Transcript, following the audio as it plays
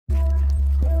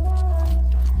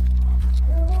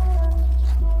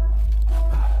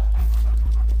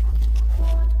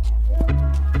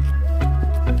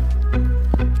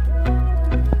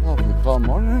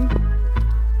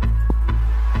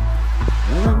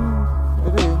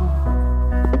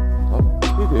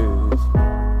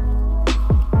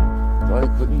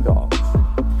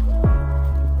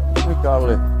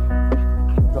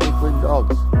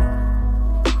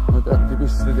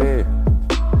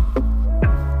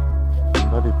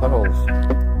bloody puddles.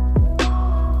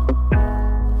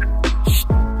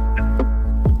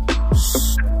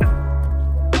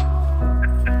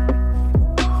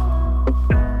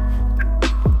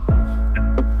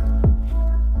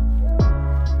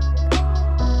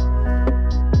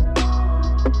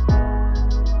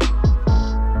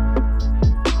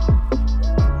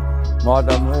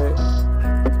 Madam, wait.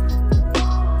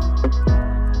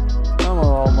 Come on,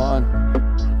 old man.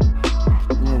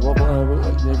 You're wobbling about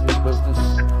like nobody's business.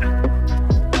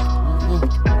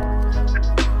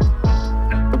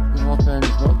 Your walk end's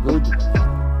not good.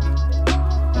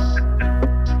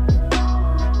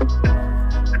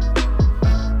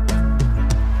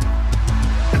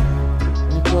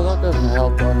 Well, that doesn't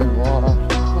help running water.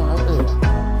 Come on out there.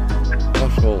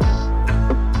 Asshole.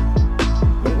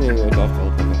 Maybe I got to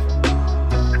help with it.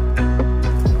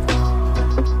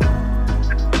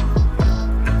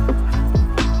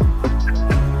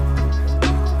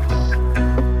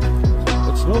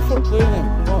 No for cleaning,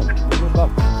 come on, move it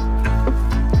back.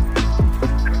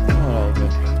 Come on,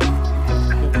 Albert.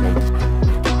 Get right.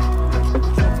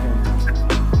 Let's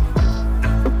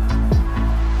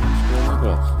go in the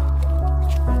grass.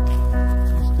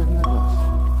 Let's get in the grass.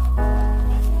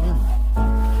 Yeah.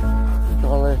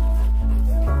 Golly.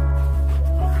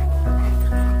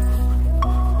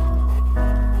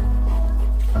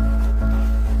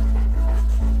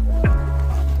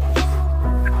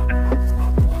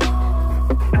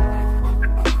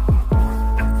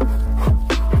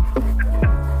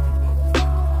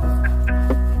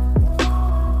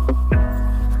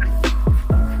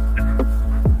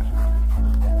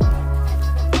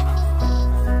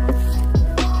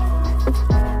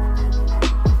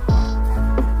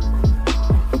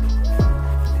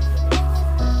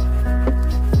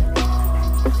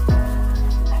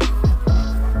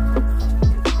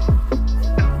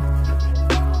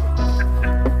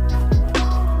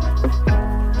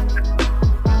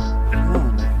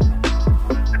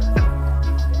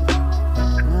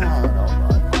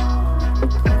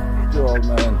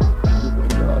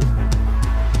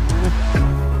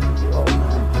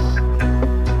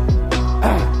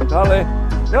 Charlie,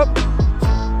 yep.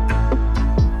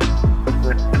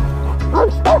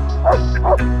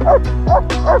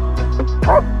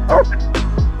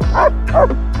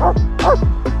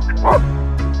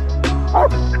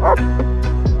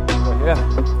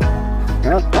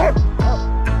 Here.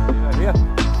 Here.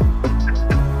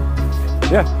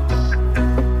 Yeah.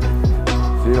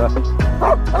 See that?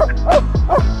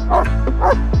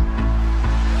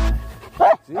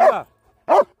 See that?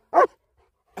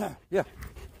 Yeah.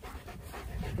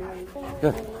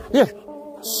 Yeah. Yeah.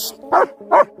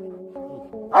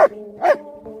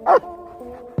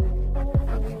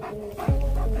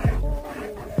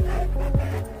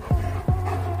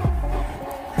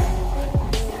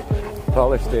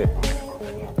 Dolly, stay.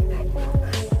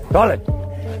 Dolly.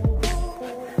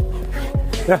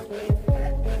 Yeah.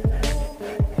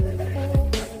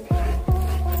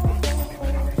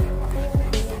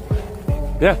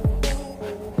 Yeah.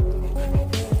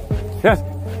 Yeah.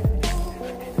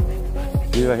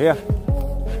 See right here.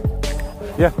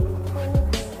 Yeah.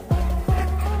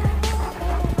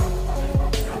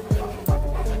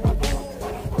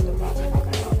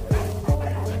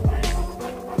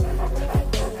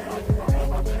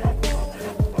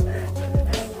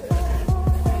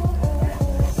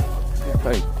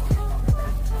 Right.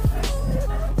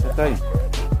 Right.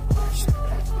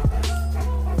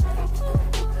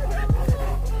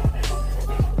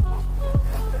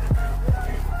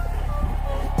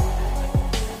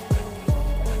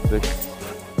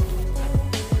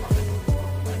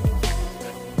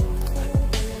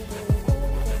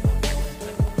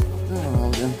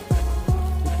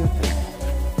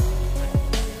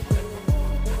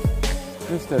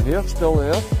 Is the hair still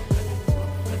there?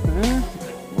 Yeah,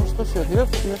 most of your hair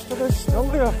from yesterday still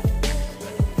there.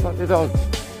 Like the dogs.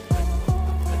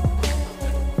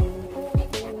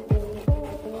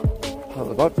 Well,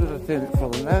 the birds are taking it for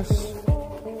the nest.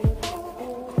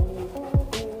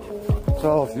 It's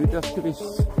all a few discreets.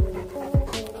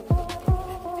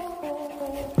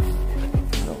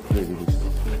 Not really decent.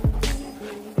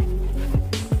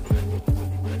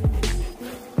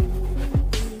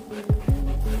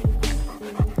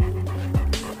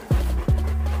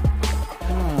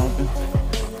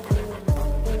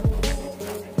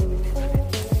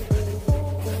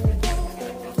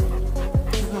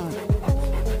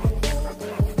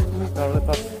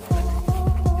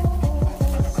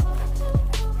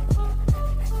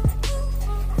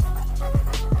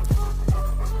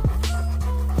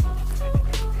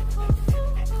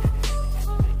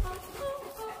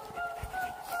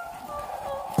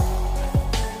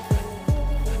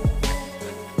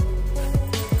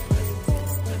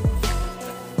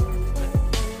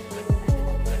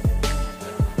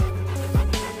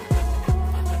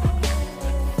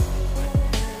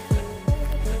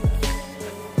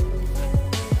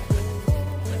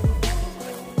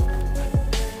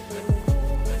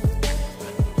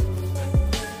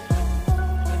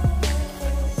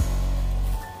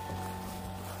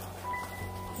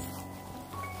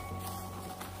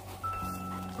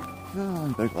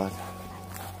 big lad.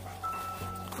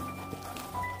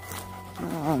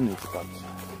 Oh, Nicky Babs.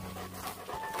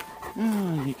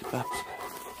 Oh, Nicky Babs.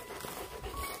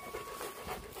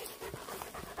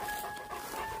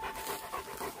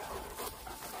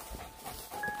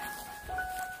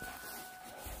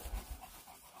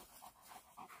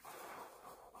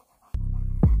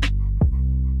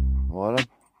 Warm.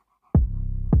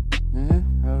 Yeah,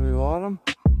 very warm.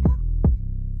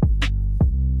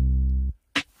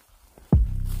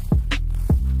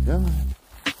 Yeah.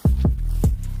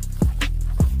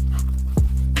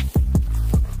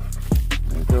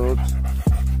 Hey dudes.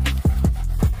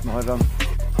 Madam.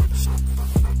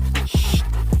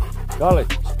 Golly.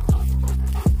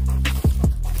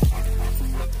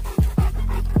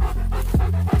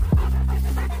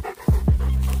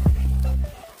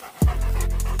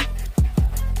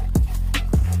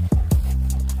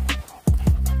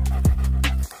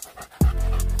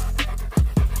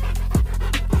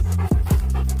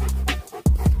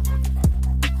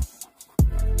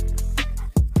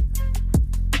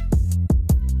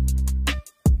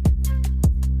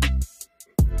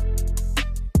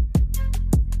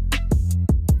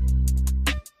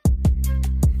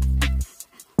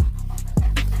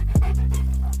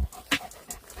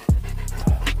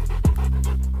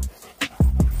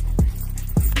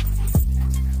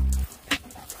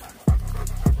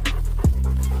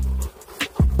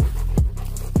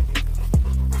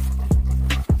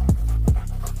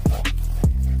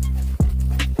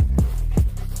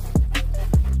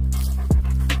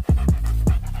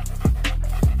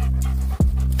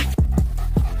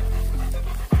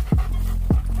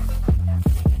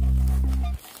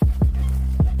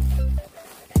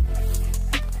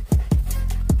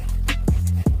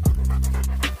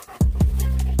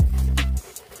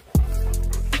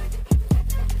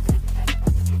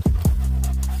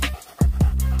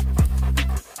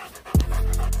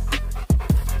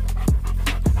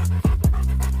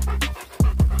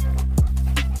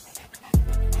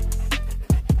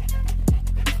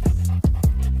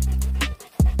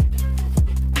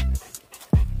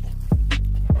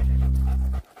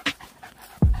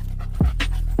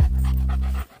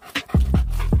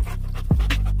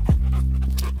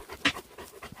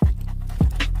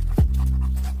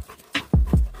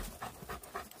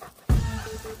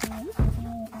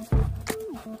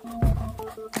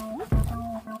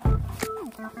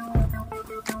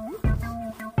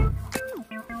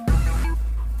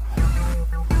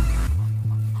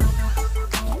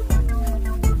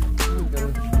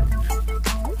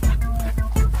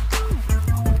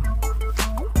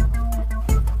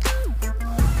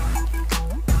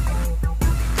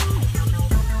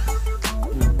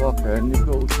 Okay,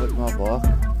 Nico looks like my back.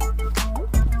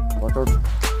 Watered.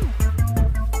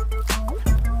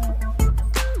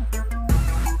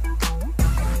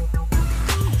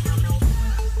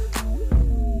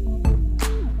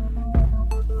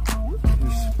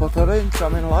 Sputtering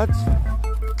coming, lads.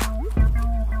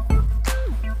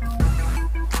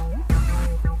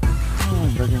 Oh,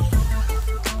 brilliant.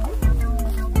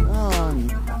 Oh,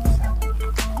 Nico.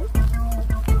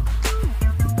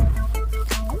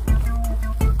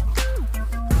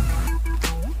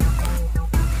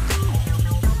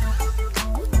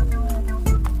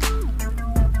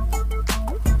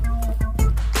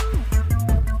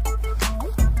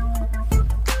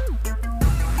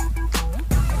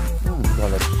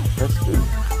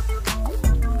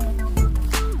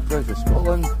 Treasure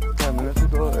Scotland 10 minutes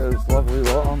ago. It was lovely,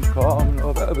 warm, calm,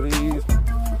 a bit of breeze.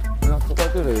 And that's what I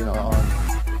do, you know.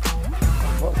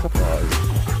 What a surprise.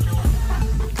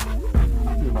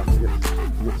 You must get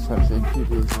something in 2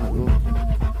 days in a row.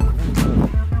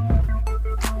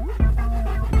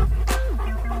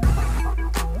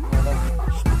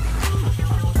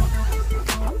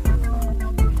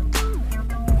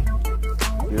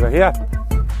 You are here.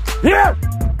 Here!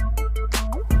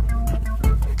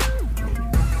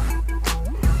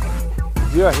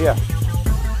 You are here.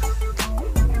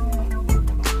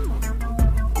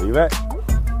 Leave it.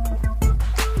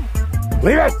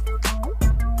 Leave it!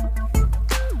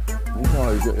 You know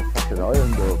how you get your fucking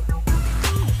iron, dog.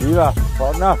 Viva,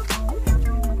 partner.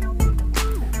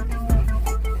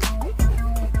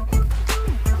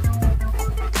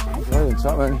 He's hiding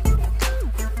something.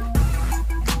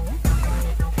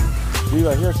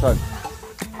 Viva, here, son.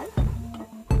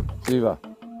 Viva.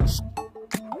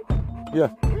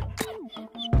 Here.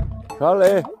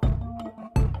 Carly!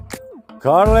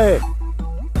 Carly!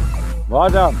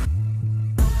 Madam!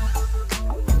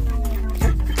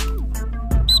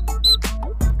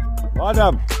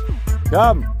 Madam!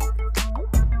 Come!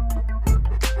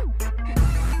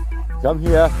 Come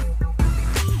here!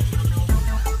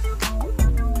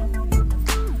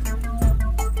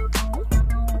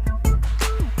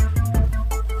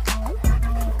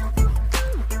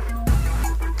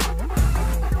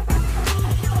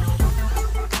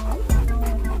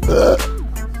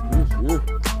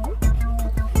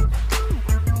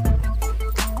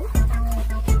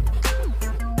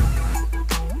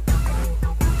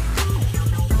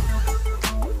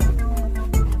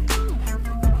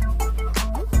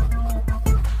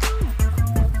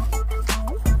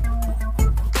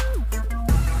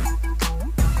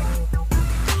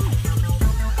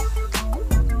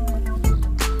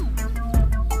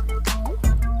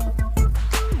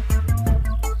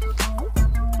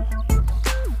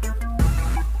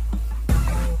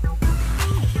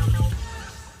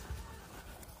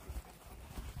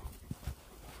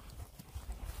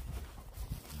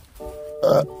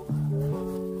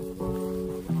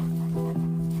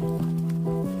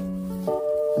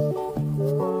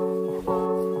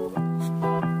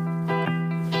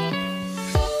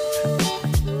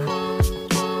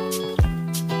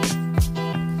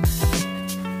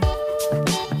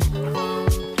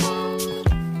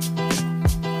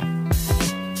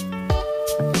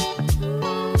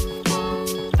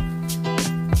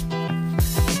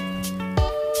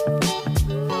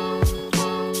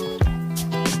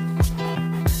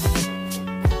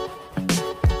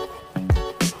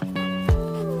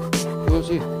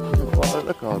 Così, guarda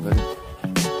la cabra.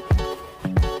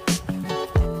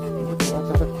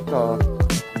 Guarda la cabra.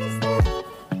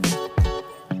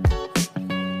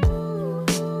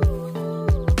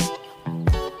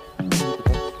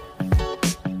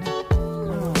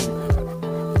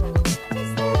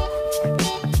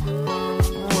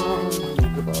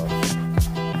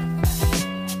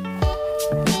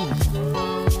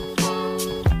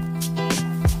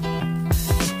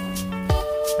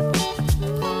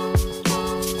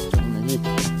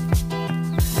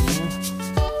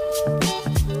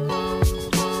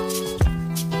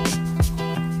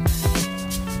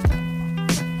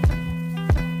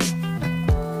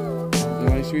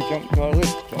 Nice wee jump, Carly.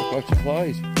 Got lots of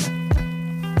flies.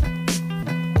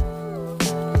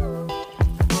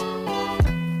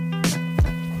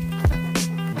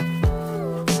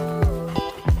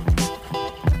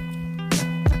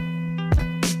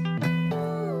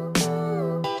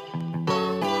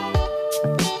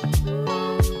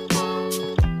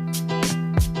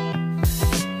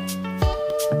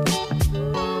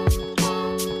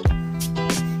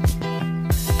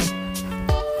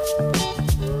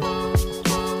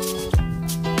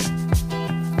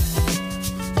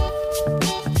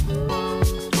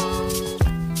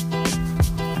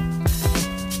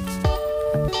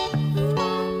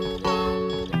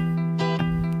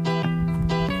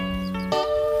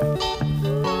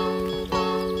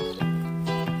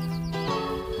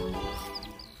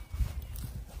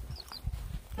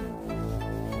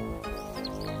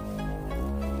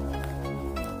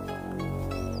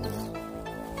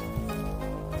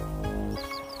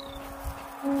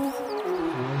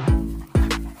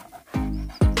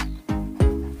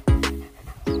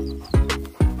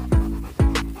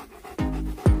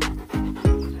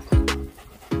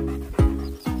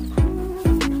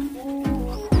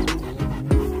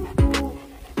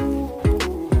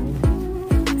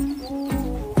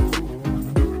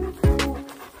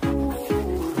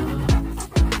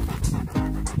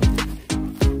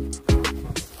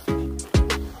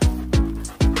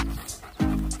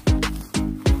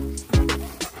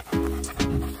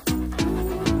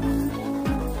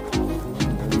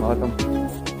 Madam,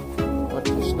 what's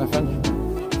he sniffing?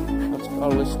 What's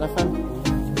Carly sniffing?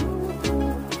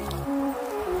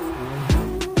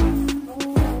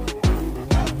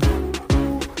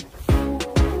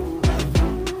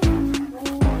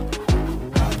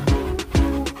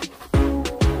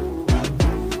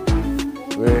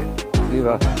 Wait, leave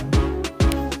her.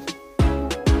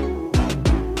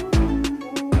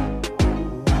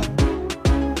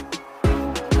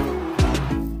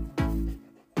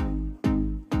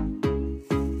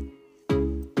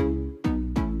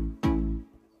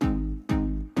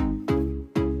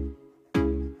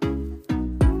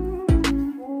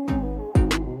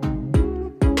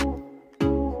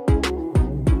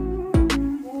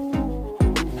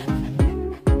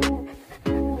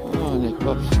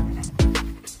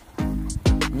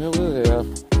 Nearly there.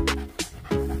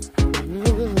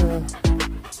 Nearly there.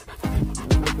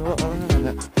 We've got her in a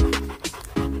minute.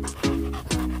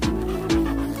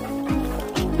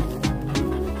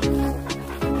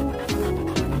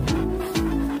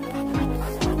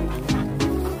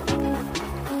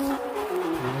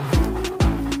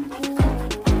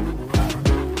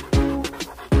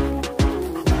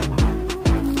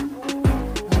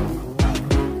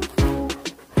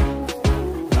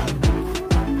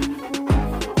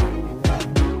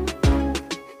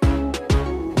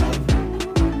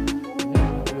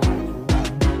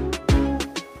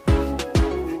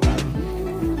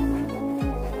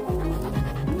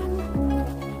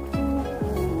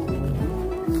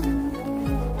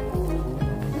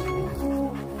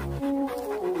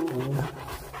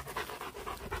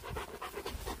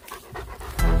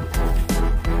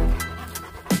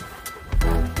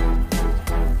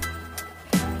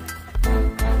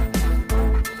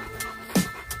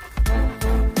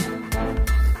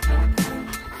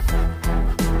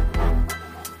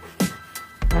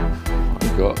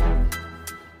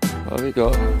 What have we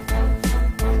got?